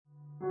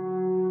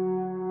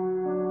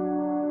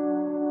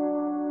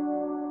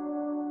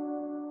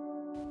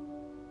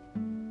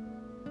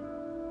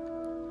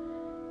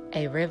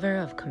A river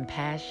of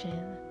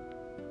compassion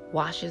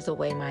washes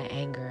away my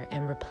anger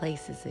and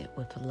replaces it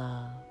with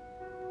love.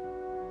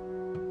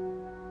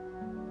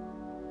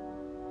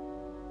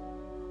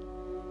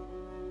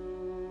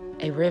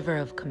 A river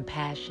of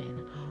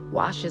compassion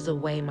washes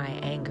away my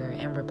anger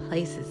and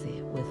replaces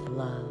it with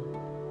love.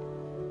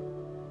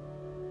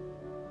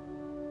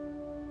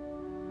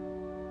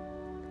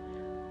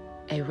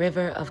 A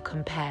river of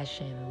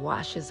compassion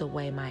washes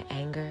away my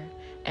anger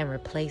and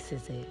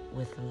replaces it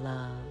with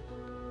love.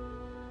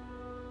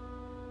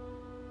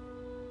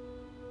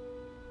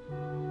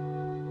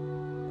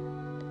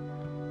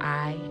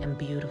 I am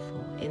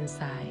beautiful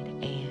inside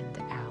and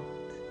out.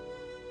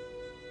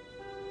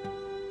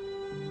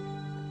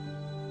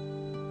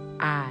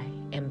 I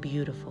am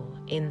beautiful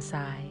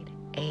inside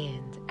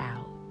and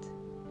out.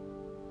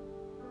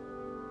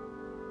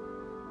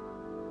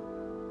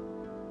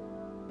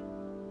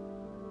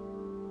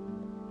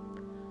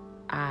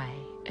 I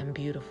am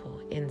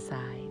beautiful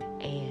inside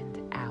and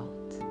out.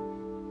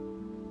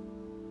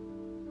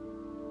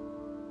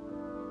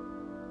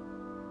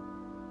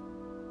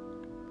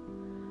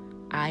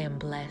 I am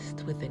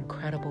blessed with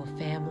incredible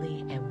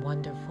family and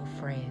wonderful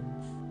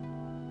friends.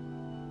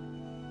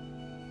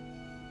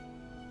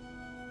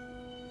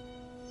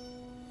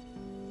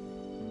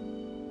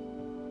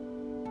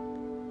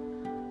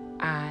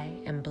 I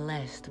am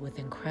blessed with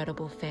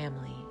incredible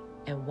family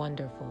and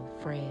wonderful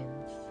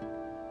friends.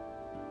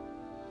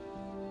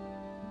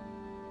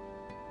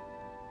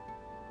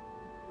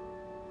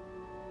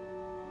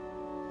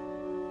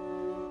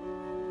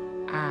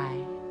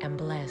 I am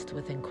blessed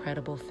with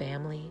incredible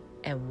family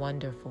and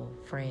wonderful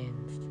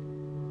friends.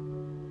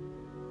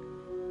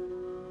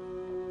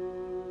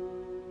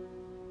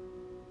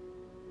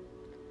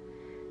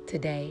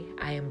 Today,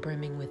 I am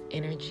brimming with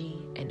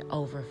energy and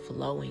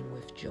overflowing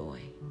with joy.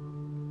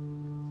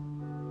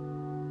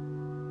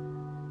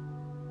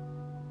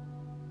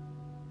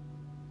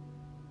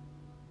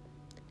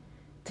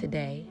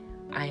 Today,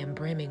 I am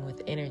brimming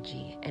with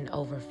energy and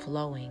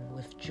overflowing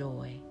with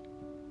joy.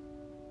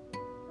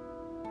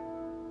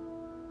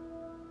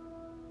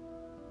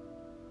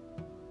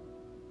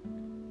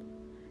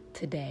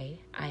 Today,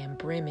 I am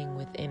brimming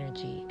with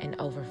energy and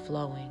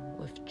overflowing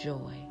with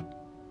joy.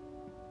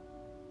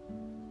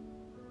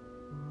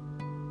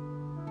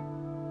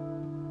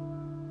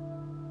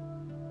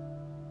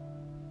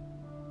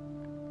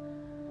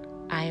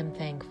 I am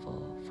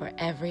thankful for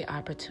every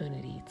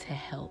opportunity to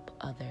help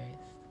others.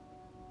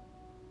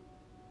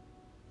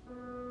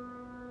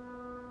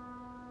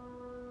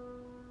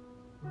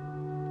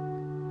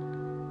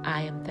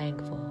 I am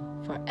thankful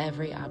for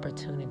every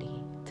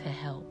opportunity to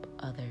help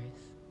others.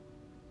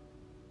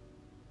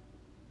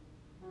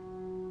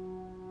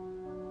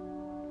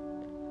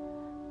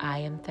 I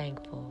am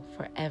thankful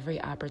for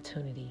every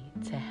opportunity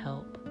to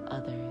help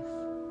others.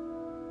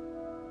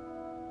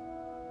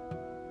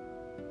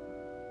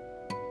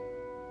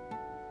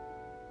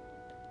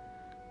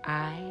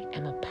 I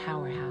am a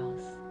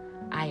powerhouse.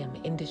 I am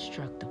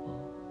indestructible.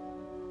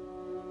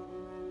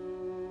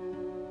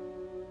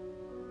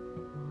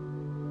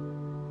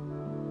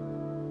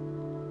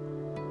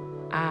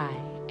 I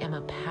am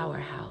a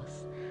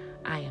powerhouse.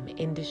 I am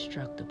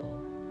indestructible.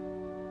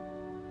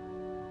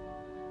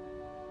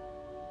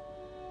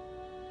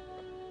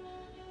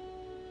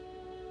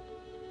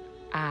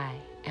 I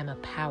am a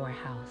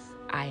powerhouse.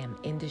 I am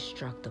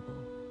indestructible.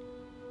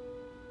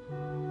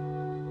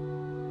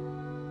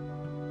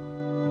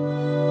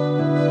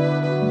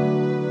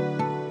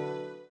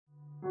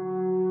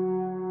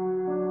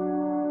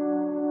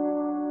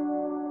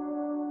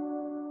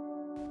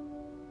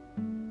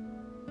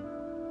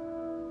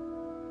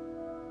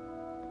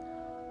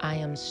 I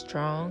am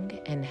strong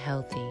and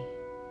healthy.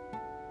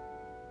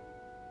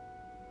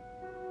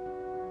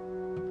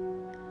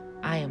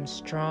 I am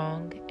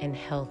strong and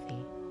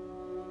healthy.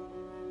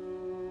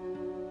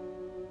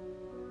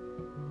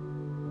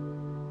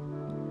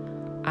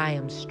 I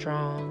am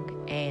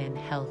strong and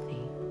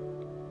healthy.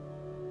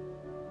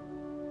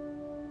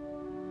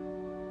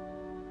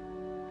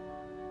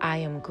 I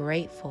am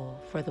grateful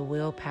for the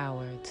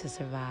willpower to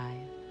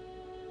survive.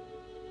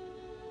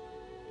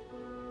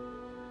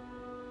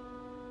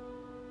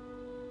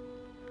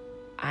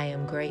 I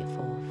am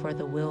grateful for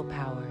the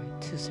willpower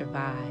to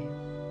survive.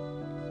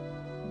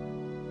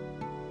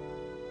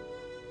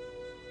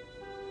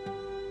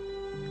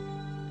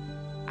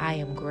 I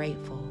am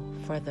grateful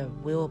for the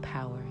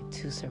willpower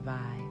to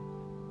survive.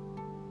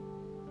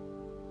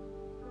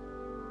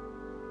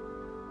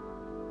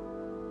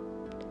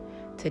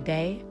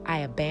 Today, I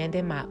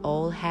abandon my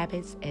old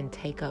habits and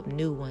take up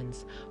new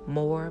ones,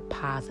 more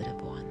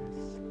positive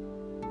ones.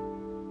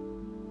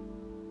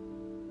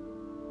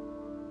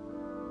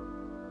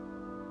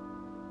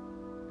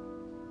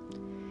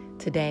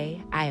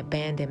 Today, I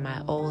abandon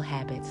my old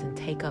habits and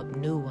take up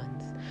new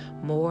ones,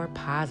 more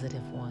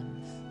positive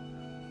ones.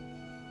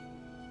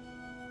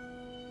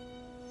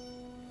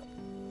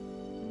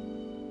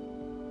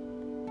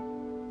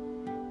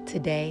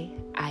 Today,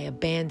 I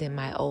abandon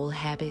my old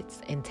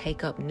habits and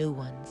take up new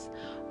ones,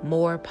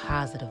 more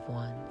positive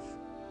ones.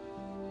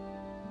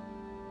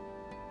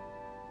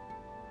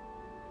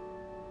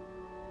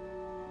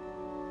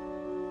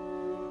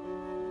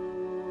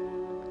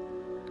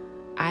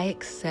 I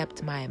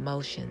accept my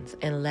emotions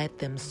and let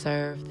them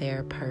serve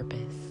their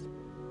purpose.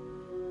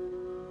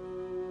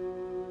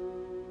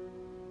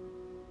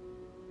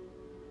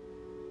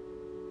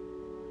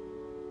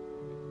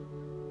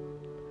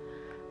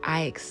 I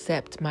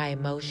accept my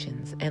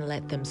emotions and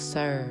let them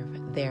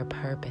serve their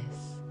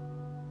purpose.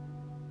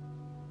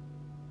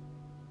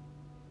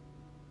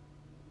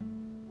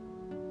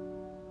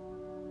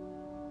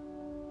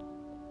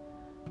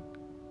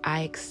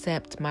 I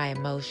accept my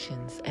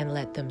emotions and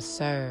let them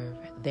serve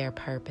their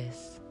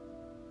purpose.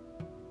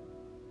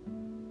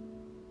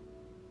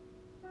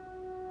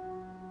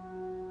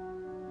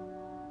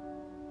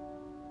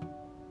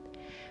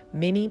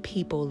 Many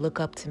people look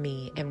up to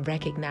me and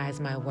recognize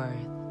my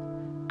worth.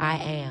 I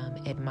am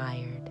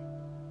admired.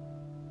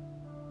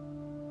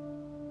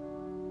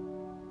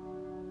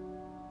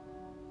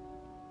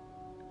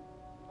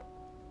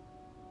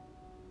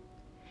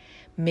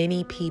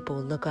 Many people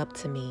look up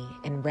to me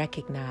and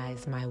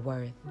recognize my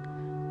worth.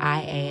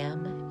 I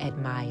am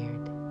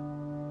admired.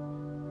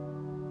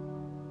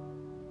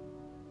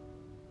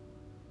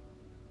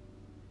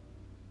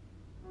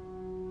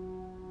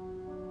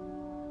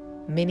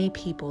 Many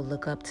people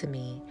look up to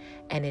me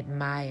and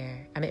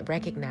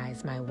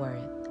recognize my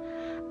worth.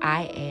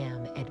 I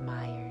am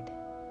admired.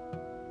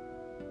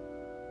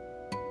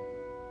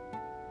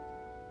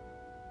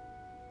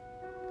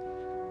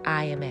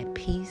 I am at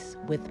peace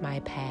with my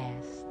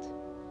past.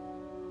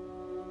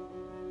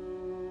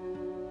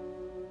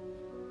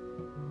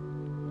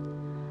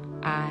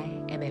 I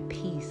am at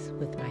peace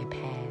with my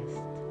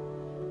past.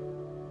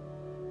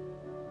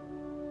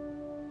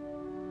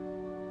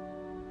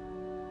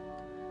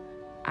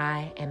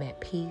 I am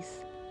at peace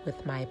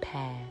with my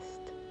past.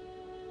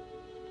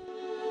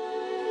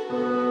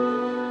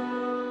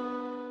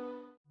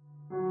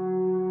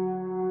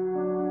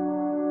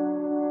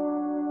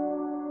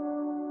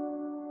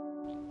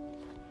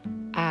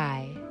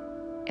 I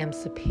am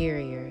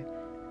superior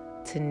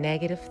to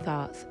negative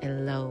thoughts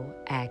and low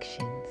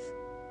actions.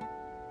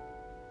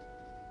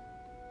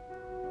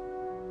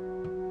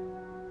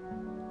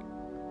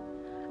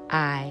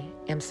 I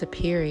am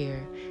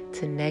superior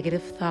to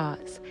negative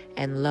thoughts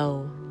and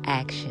low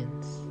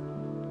actions.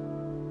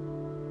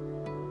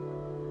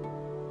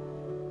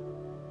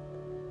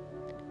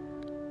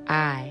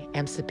 I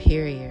am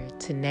superior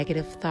to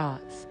negative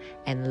thoughts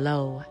and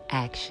low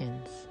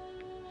actions.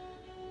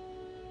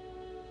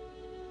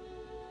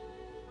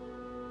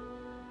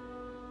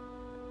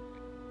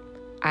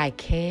 I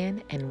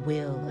can and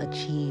will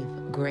achieve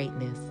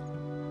greatness.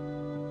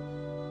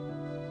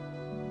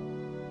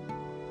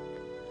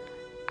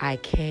 I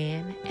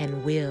can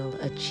and will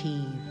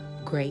achieve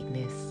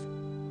greatness.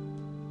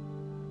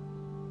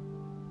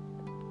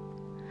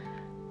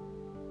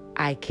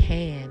 I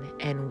can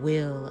and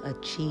will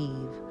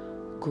achieve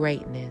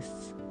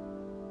greatness.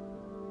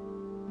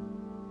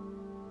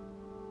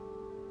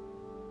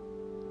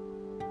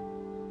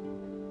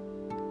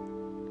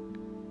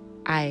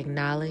 I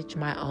acknowledge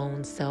my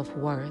own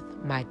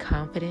self-worth. My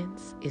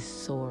confidence is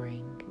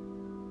soaring.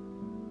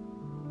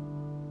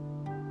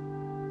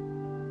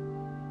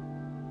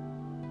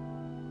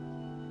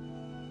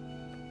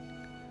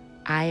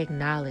 I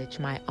acknowledge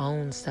my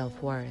own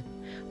self-worth.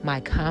 My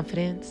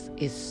confidence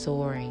is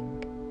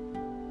soaring.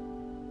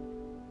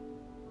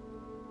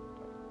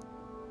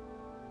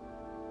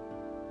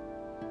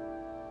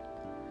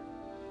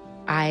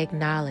 I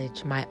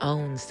acknowledge my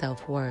own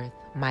self-worth.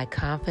 My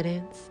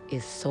confidence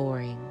is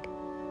soaring.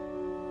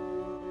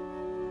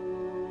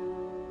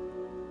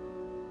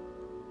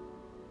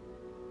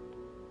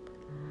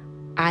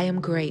 I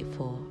am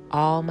grateful.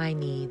 All my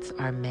needs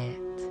are met.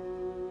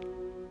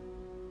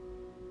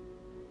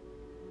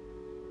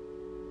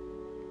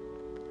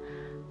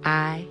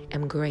 I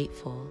am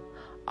grateful.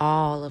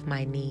 All of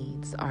my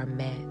needs are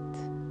met.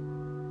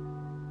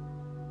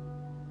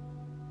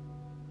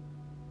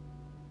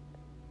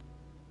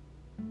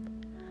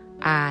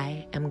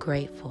 I am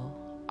grateful.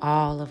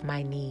 All of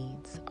my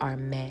needs are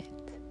met.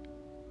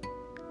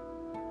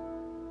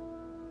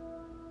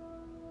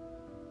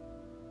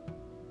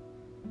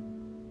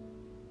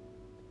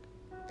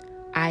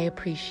 I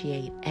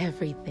appreciate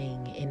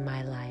everything in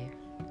my life.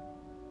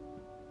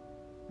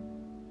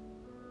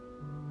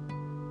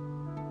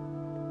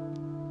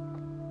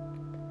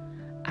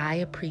 I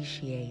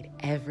appreciate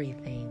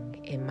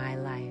everything in my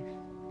life.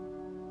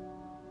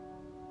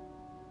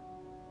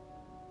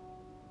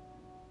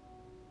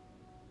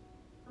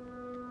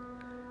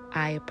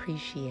 I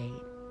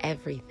appreciate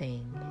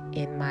everything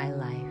in my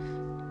life.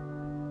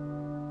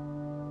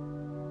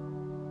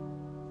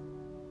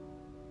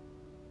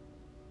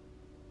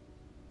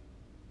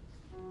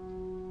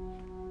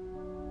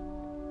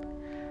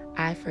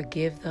 I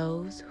forgive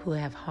those who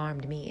have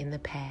harmed me in the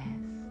past.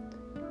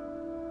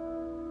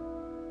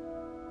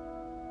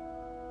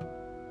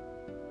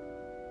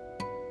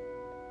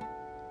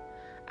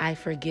 I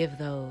forgive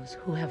those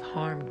who have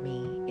harmed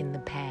me in the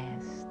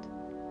past.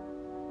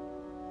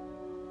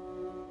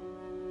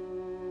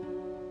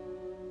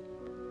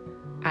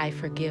 I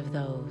forgive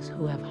those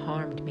who have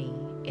harmed me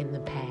in the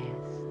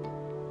past.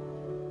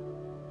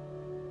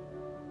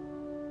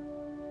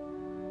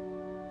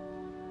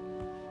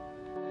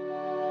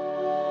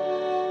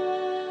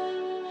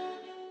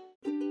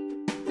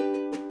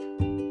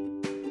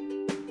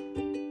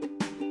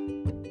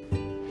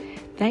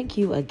 Thank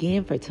you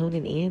again for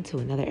tuning in to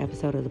another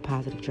episode of the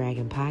Positive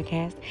Dragon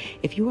Podcast.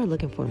 If you are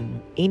looking for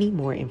any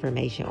more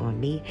information on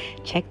me,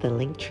 check the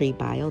Linktree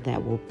bio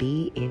that will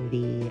be in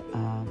the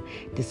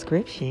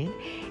description.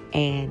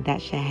 And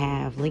that should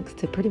have links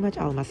to pretty much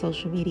all of my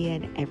social media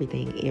and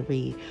everything,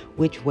 every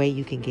which way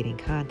you can get in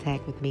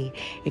contact with me.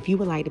 If you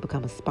would like to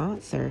become a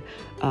sponsor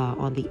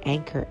on the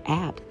Anchor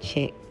app,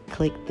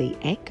 click the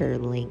Anchor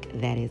link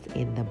that is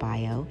in the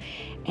bio.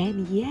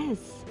 And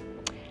yes,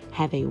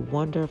 have a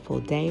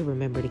wonderful day.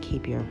 Remember to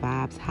keep your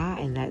vibes high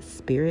and that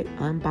spirit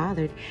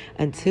unbothered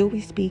until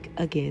we speak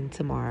again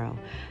tomorrow.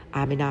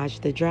 I'm Minaj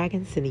the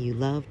Dragon, sending you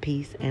love,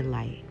 peace, and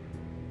light.